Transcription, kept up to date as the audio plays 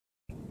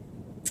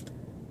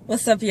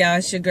What's up, y'all?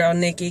 It's your girl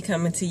Nikki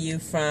coming to you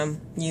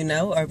from,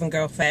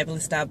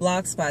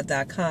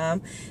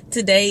 urbangirlfabulous.blogspot.com.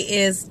 Today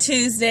is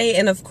Tuesday,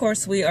 and of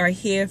course we are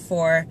here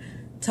for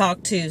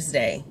Talk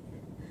Tuesday.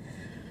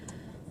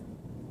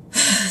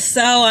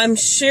 So I'm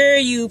sure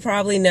you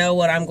probably know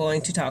what I'm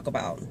going to talk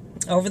about.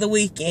 Over the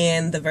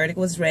weekend, the verdict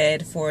was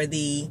read for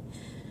the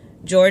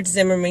George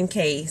Zimmerman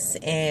case,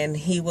 and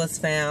he was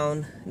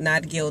found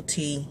not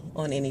guilty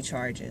on any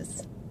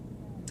charges.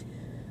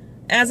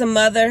 As a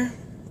mother,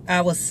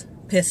 I was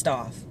pissed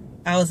off.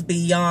 I was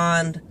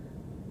beyond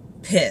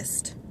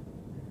pissed.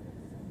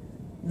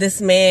 This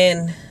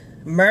man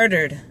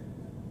murdered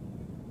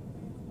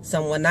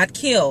someone, not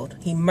killed.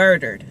 He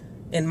murdered,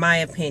 in my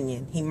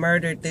opinion. He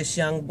murdered this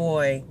young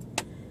boy.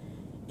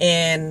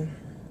 And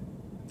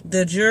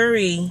the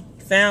jury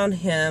found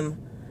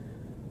him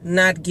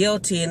not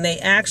guilty, and they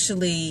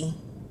actually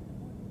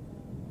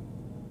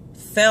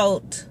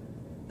felt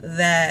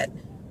that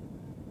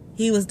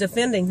he was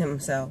defending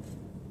himself.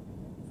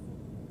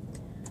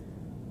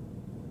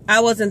 I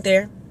wasn't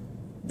there.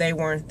 They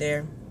weren't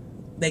there.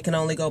 They can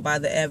only go by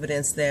the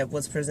evidence that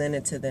was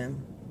presented to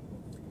them.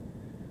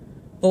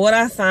 But what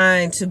I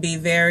find to be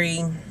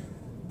very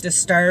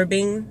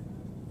disturbing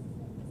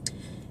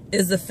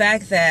is the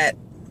fact that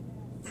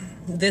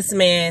this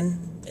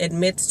man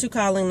admits to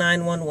calling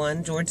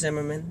 911, George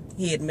Zimmerman.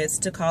 He admits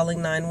to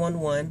calling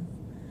 911.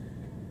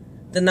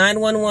 The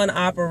 911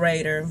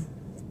 operator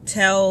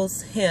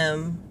tells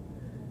him,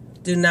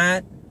 do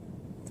not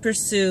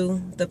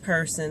pursue the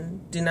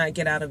person. Do not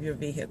get out of your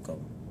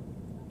vehicle.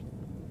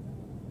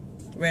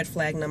 Red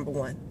flag number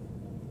one,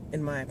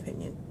 in my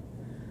opinion.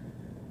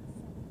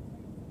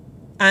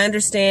 I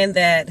understand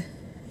that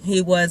he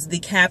was the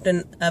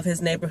captain of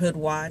his neighborhood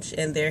watch,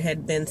 and there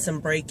had been some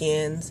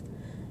break-ins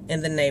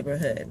in the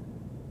neighborhood.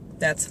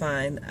 That's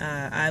fine.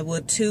 I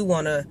would too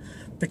want to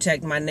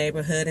protect my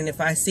neighborhood, and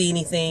if I see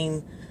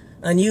anything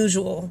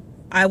unusual,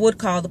 I would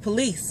call the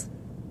police,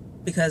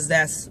 because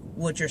that's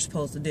what you're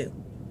supposed to do.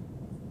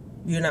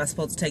 You're not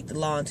supposed to take the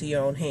law into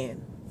your own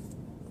hand.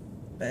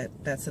 But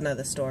that's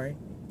another story.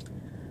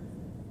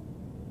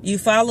 You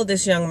follow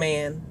this young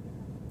man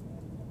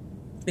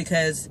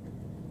because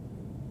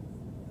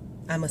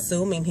I'm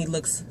assuming he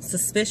looks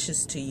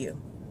suspicious to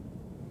you.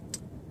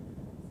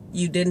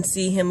 You didn't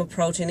see him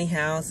approach any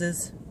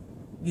houses.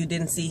 You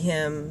didn't see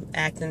him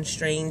acting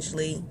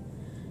strangely.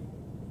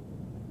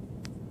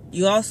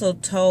 You also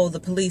told the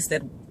police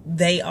that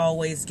they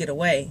always get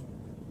away.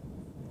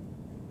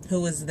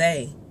 Who is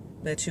they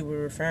that you were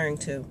referring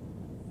to?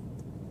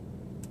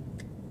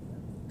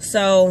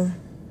 So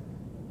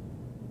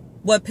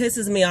what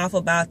pisses me off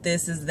about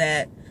this is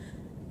that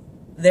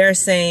they're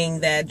saying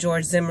that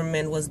George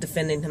Zimmerman was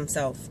defending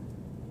himself.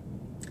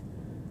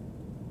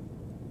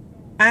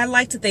 I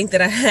like to think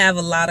that I have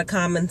a lot of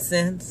common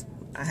sense.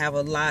 I have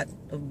a lot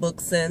of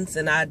book sense,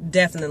 and I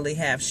definitely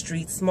have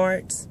street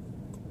smarts.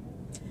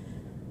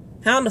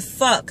 How in the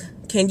fuck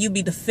can you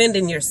be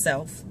defending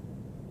yourself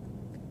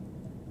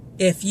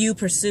if you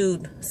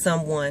pursued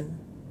someone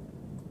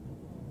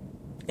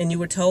and you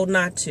were told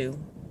not to,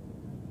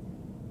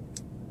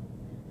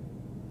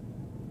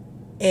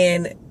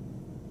 and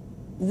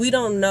we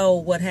don't know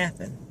what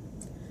happened?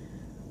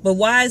 But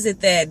why is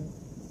it that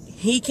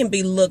he can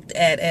be looked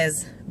at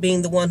as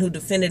being the one who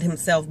defended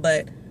himself,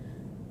 but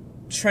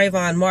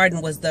Trayvon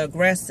Martin was the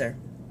aggressor?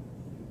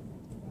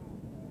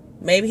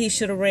 Maybe he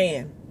should have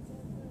ran,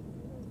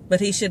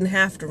 but he shouldn't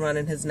have to run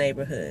in his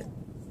neighborhood.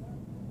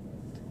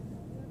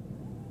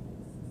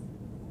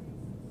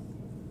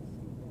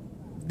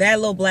 That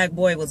little black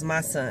boy was my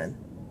son.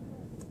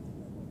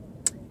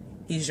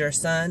 He's your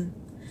son.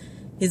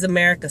 He's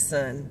America's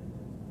son.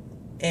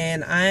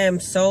 And I am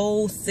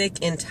so sick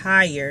and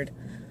tired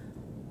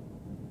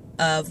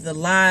of the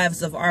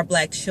lives of our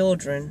black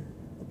children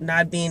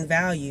not being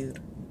valued.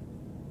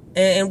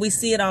 And we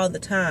see it all the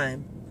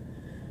time.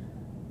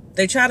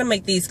 They try to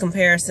make these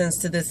comparisons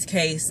to this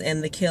case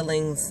and the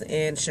killings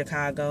in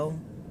Chicago.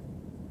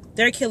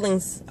 There are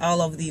killings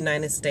all over the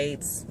United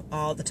States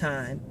all the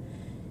time.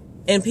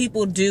 And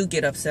people do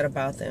get upset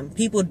about them.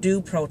 People do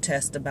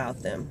protest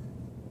about them.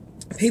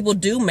 People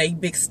do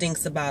make big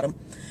stinks about them.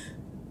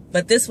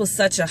 But this was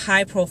such a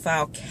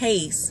high-profile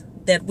case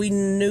that we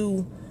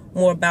knew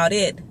more about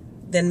it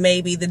than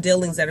maybe the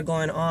dealings that are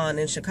going on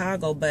in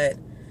Chicago. But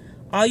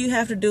all you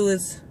have to do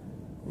is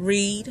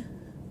read,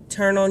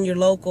 turn on your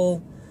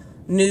local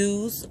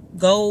news,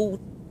 go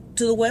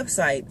to the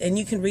website, and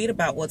you can read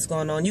about what's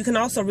going on. You can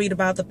also read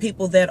about the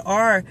people that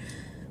are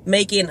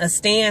making a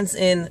stance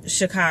in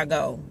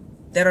Chicago,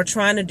 that are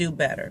trying to do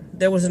better.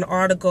 There was an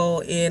article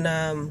in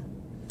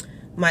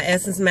my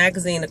Essence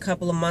magazine a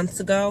couple of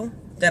months ago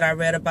that I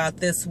read about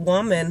this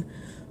woman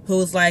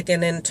who's like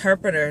an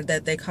interpreter,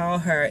 that they call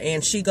her,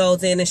 and she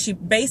goes in and she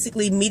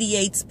basically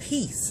mediates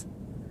peace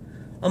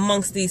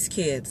amongst these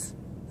kids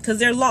because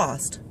they're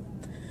lost.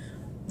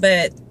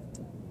 But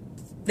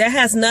that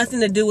has nothing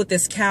to do with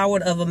this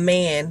coward of a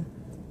man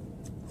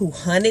who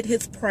hunted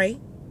his prey,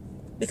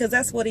 because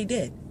that's what he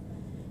did.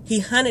 He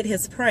hunted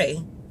his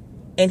prey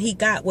and he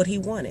got what he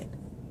wanted.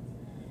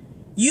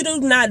 You do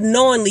not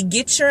knowingly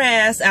get your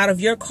ass out of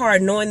your car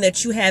knowing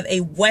that you have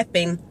a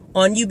weapon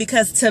on you,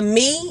 because to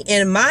me,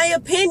 in my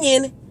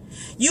opinion,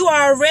 you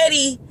are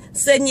already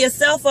setting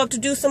yourself up to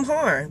do some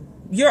harm.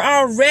 You're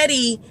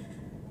already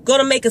going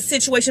to make a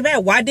situation bad.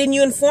 Why didn't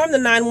you inform the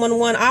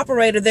 911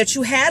 operator that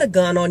you had a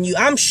gun on you?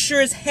 I'm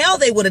sure as hell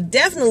they would have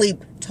definitely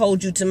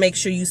told you to make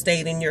sure you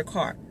stayed in your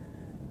car.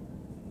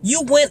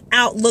 You went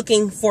out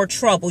looking for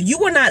trouble. You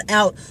were not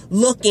out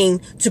looking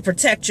to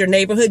protect your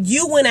neighborhood.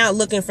 You went out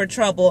looking for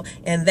trouble,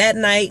 and that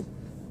night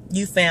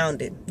you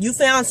found it. You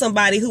found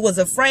somebody who was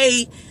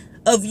afraid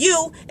of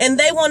you, and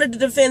they wanted to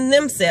defend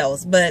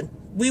themselves, but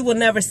we will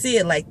never see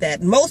it like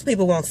that. Most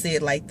people won't see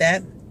it like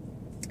that.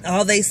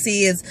 All they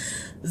see is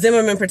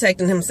Zimmerman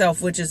protecting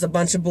himself, which is a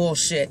bunch of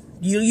bullshit.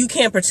 You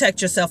can't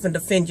protect yourself and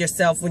defend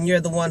yourself when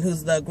you're the one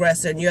who's the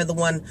aggressor and you're the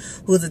one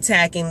who's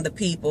attacking the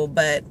people,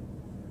 but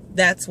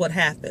that's what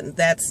happened.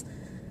 That's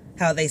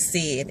how they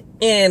see it.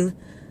 And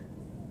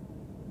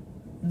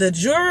the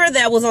juror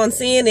that was on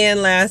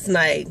CNN last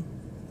night,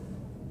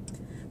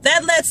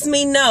 that lets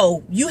me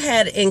know you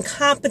had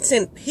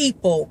incompetent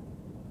people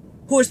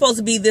who are supposed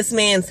to be this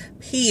man's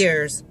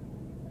peers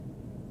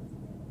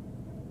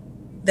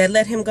that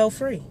let him go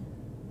free.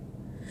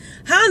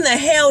 How in the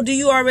hell do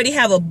you already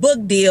have a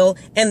book deal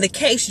and the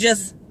case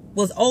just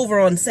was over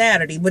on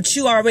Saturday, but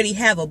you already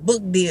have a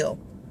book deal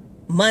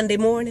Monday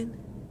morning?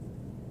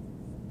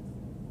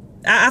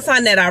 I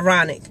find that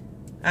ironic.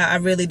 I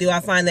really do. I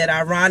find that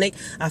ironic.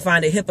 I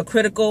find it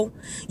hypocritical.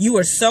 You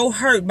were so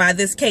hurt by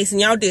this case and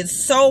y'all did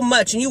so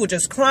much and you were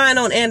just crying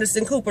on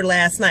Anderson Cooper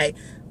last night,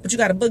 but you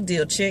got a book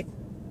deal, chick.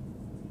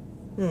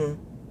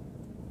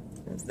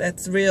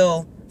 That's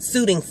real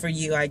suiting for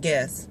you, I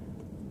guess.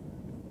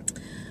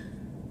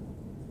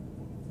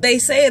 They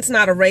say it's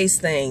not a race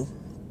thing,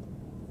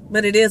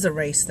 but it is a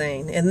race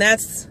thing. And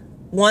that's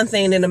one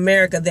thing in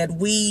America that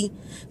we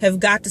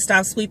have got to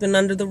stop sweeping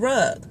under the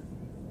rug.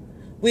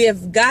 We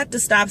have got to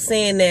stop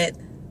saying that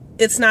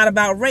it's not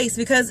about race,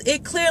 because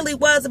it clearly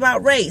was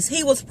about race.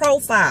 He was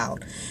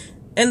profiled.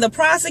 And the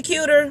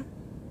prosecutor,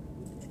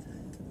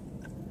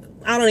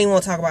 I don't even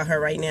want to talk about her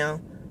right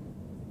now.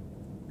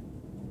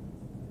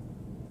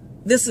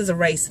 This is a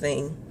race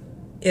thing.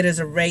 It is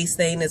a race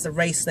thing. It's a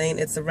race thing.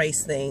 It's a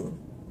race thing.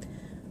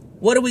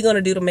 What are we going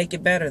to do to make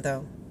it better,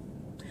 though?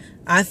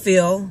 I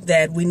feel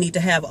that we need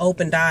to have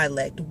open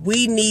dialect.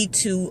 We need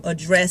to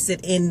address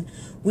it, and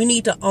we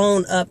need to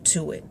own up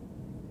to it.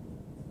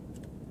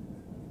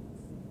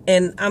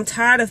 And I'm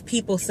tired of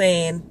people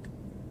saying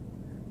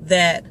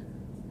that,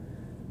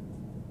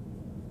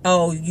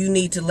 oh, you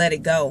need to let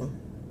it go.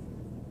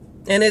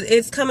 And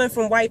it's coming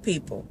from white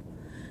people.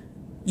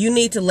 You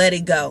need to let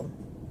it go.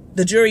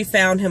 The jury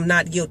found him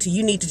not guilty.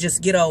 You need to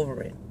just get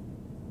over it.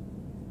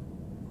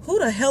 Who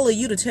the hell are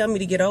you to tell me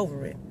to get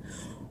over it?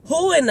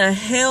 Who in the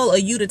hell are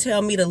you to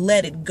tell me to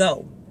let it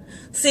go?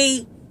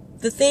 See,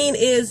 the thing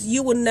is,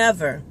 you will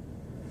never,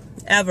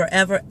 ever,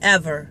 ever,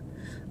 ever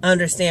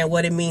understand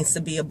what it means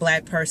to be a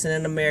black person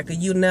in America.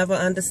 You never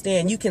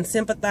understand. You can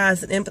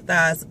sympathize and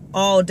empathize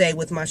all day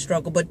with my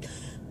struggle, but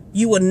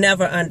you will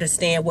never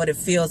understand what it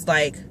feels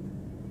like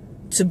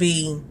to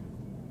be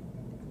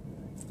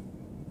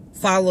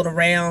followed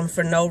around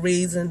for no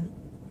reason.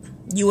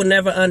 You will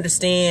never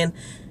understand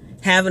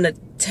having to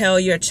tell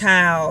your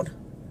child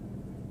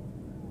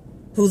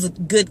who's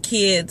good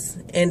kids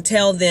and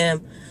tell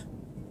them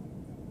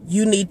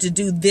you need to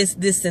do this,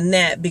 this, and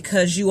that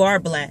because you are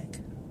black.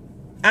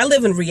 I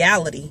live in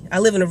reality. I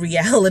live in a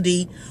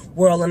reality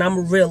world, and I'm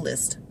a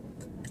realist.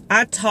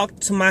 I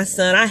talked to my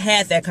son. I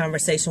had that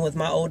conversation with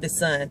my oldest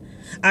son.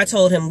 I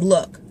told him,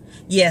 look,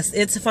 yes,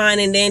 it's fine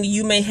and dandy.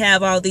 You may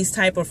have all these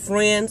type of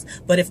friends,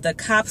 but if the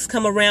cops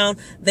come around,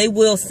 they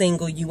will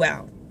single you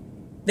out.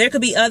 There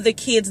could be other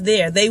kids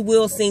there. They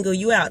will single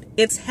you out.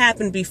 It's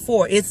happened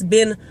before. It's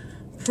been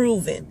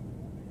proven.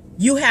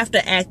 You have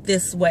to act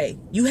this way.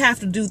 You have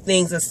to do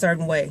things a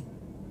certain way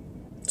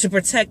to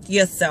protect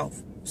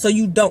yourself so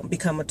you don't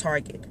become a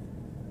target.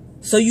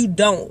 So you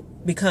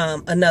don't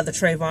become another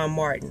Trayvon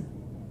Martin.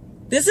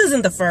 This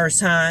isn't the first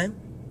time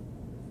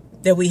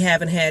that we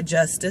haven't had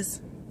justice.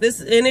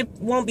 And it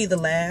won't be the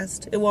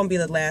last. It won't be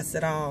the last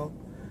at all.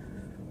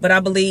 But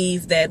I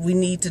believe that we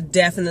need to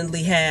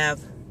definitely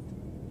have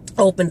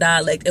open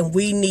dialect, and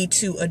we need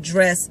to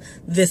address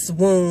this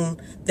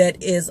wound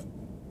that is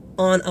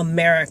on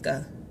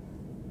America.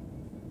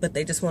 But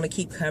they just want to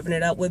keep covering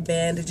it up with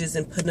bandages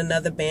and putting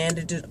another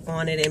bandage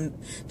on it and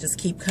just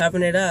keep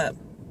covering it up.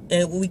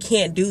 And we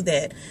can't do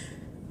that.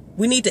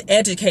 We need to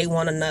educate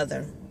one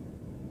another.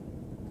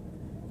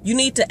 You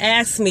need to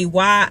ask me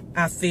why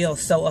I feel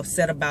so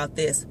upset about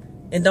this,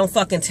 and don't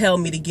fucking tell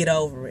me to get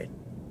over it.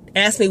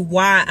 Ask me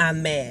why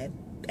I'm mad.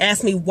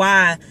 Ask me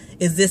why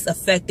is this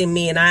affecting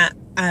me, and I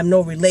have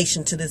no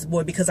relation to this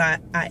boy, because I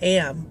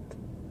am.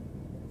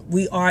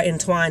 We are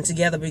entwined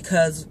together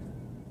because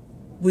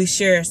we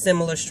share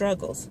similar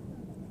struggles,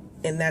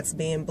 and that's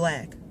being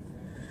black.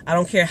 I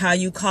don't care how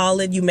you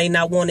call it. You may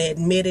not want to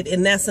admit it,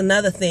 and that's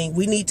another thing.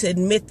 We need to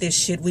admit this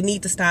shit. We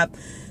need to stop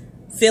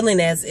feeling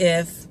as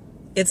if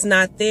it's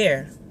not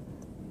there.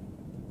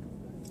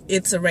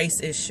 It's a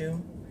race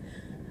issue.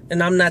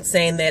 And I'm not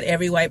saying that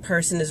every white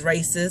person is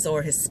racist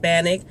or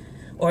Hispanic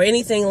or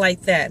anything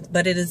like that,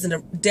 but it is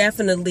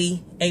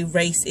definitely a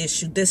race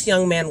issue. This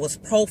young man was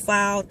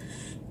profiled,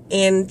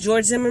 and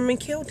George Zimmerman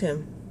killed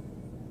him.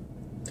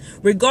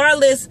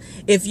 Regardless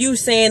if you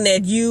saying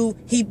that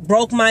he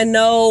broke my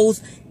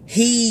nose,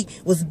 he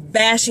was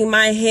bashing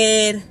my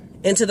head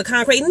into the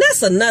concrete, and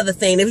that's another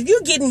thing. If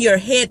you're getting your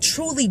head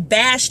truly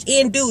bashed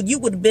in, dude, you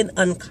would have been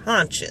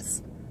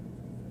unconscious.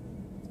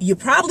 You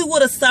probably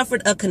would have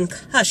suffered a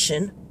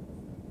concussion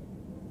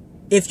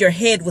if your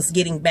head was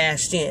getting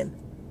bashed in.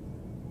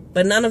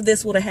 But none of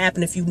this would have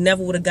happened if you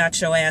never would have got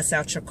your ass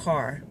out your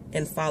car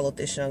and followed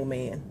this young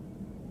man.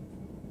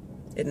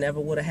 It never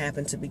would have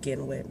happened to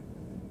begin with.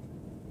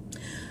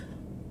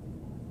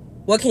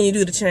 What can you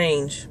do to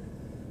change?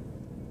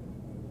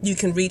 You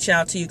can reach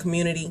out to your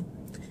community.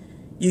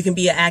 You can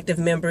be an active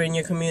member in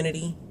your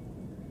community.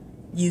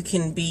 You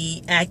can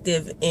be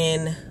active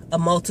in a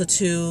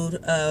multitude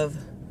of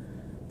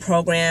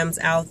programs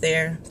out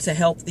there to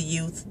help the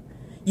youth.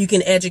 You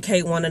can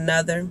educate one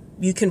another.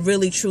 You can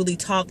really truly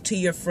talk to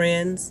your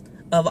friends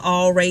of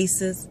all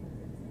races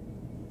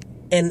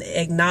and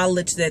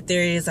acknowledge that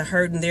there is a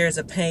hurt and there is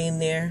a pain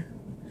there.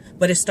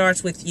 But it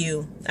starts with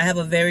you. I have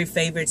a very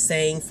favorite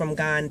saying from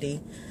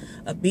Gandhi,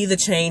 be the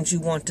change you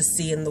want to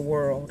see in the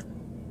world.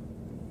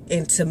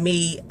 And to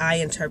me, I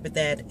interpret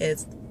that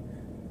as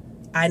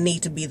I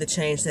need to be the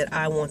change that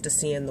I want to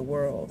see in the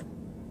world.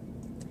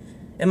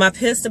 Am I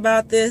pissed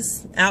about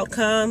this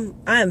outcome?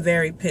 I am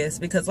very pissed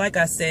because, like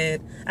I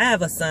said, I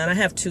have a son. I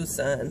have 2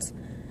 sons.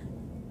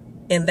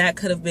 And that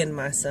could have been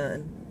my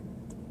son.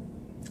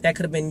 That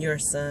could have been your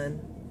son.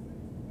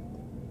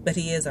 But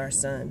he is our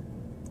son.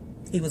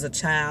 He was a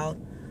child.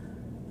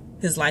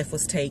 His life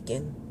was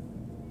taken.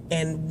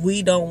 And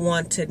we don't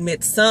want to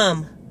admit,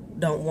 some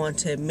don't want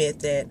to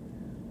admit that,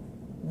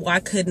 why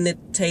couldn't the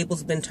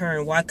tables been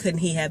turned? Why couldn't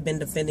he have been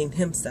defending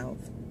himself?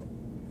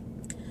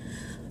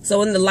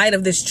 So in the light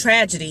of this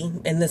tragedy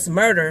and this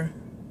murder,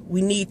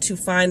 we need to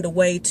find a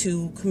way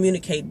to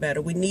communicate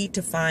better. We need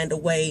to find a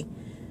way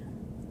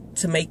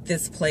to make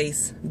this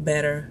place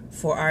better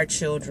for our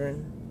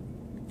children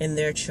and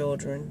their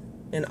children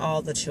and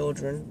all the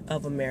children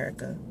of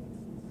America.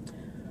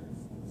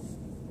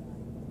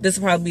 This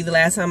will probably be the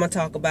last time I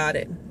talk about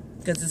it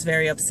because it's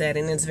very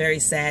upsetting. It's very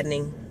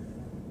saddening.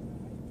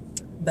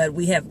 But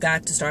we have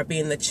got to start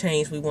being the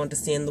change we want to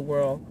see in the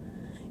world.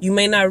 You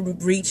may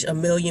not reach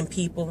 1 million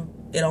people.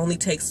 It only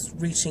takes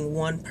reaching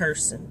one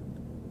person,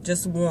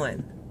 just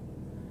one.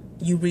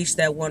 You reach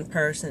that one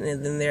person,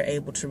 and then they're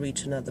able to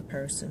reach another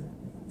person,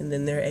 and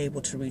then they're able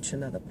to reach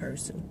another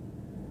person,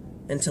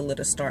 until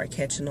it'll start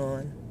catching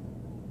on,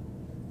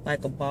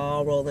 like a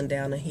ball rolling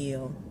down a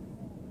hill.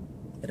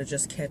 It'll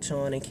just catch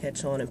on and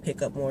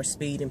pick up more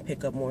speed and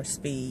pick up more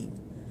speed.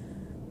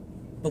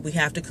 But we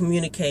have to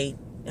communicate,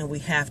 and we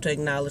have to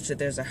acknowledge that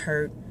there's a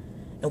hurt,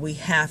 and we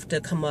have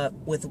to come up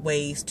with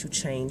ways to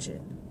change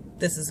it.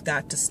 This has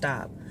got to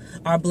stop.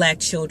 Our black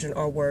children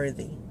are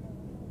worthy.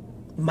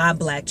 My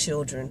black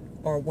children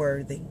are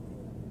worthy.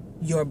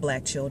 Your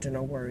black children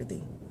are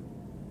worthy.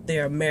 They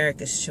are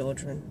America's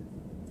children.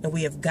 And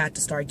we have got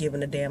to start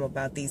giving a damn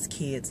about these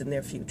kids and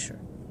their future.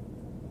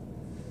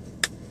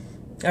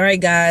 All right,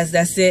 guys,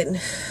 that's it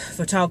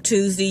for Talk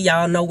Tuesday.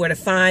 Y'all know where to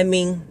find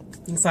me. You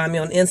can find me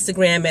on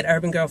Instagram at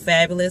Urban Girl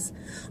Fabulous,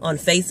 on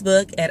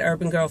Facebook at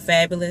Urban Girl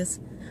Fabulous.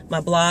 My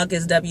blog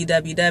is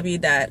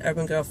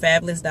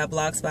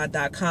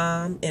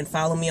www.urbangirlfabulous.blogspot.com, and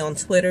follow me on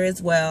Twitter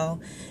as well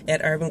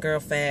at Urban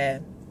Girl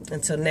Fab.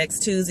 Until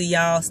next Tuesday,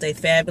 y'all, stay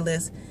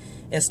fabulous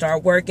and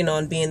start working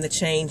on being the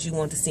change you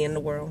want to see in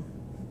the world.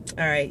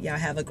 All right, y'all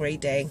have a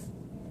great day.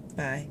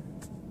 Bye.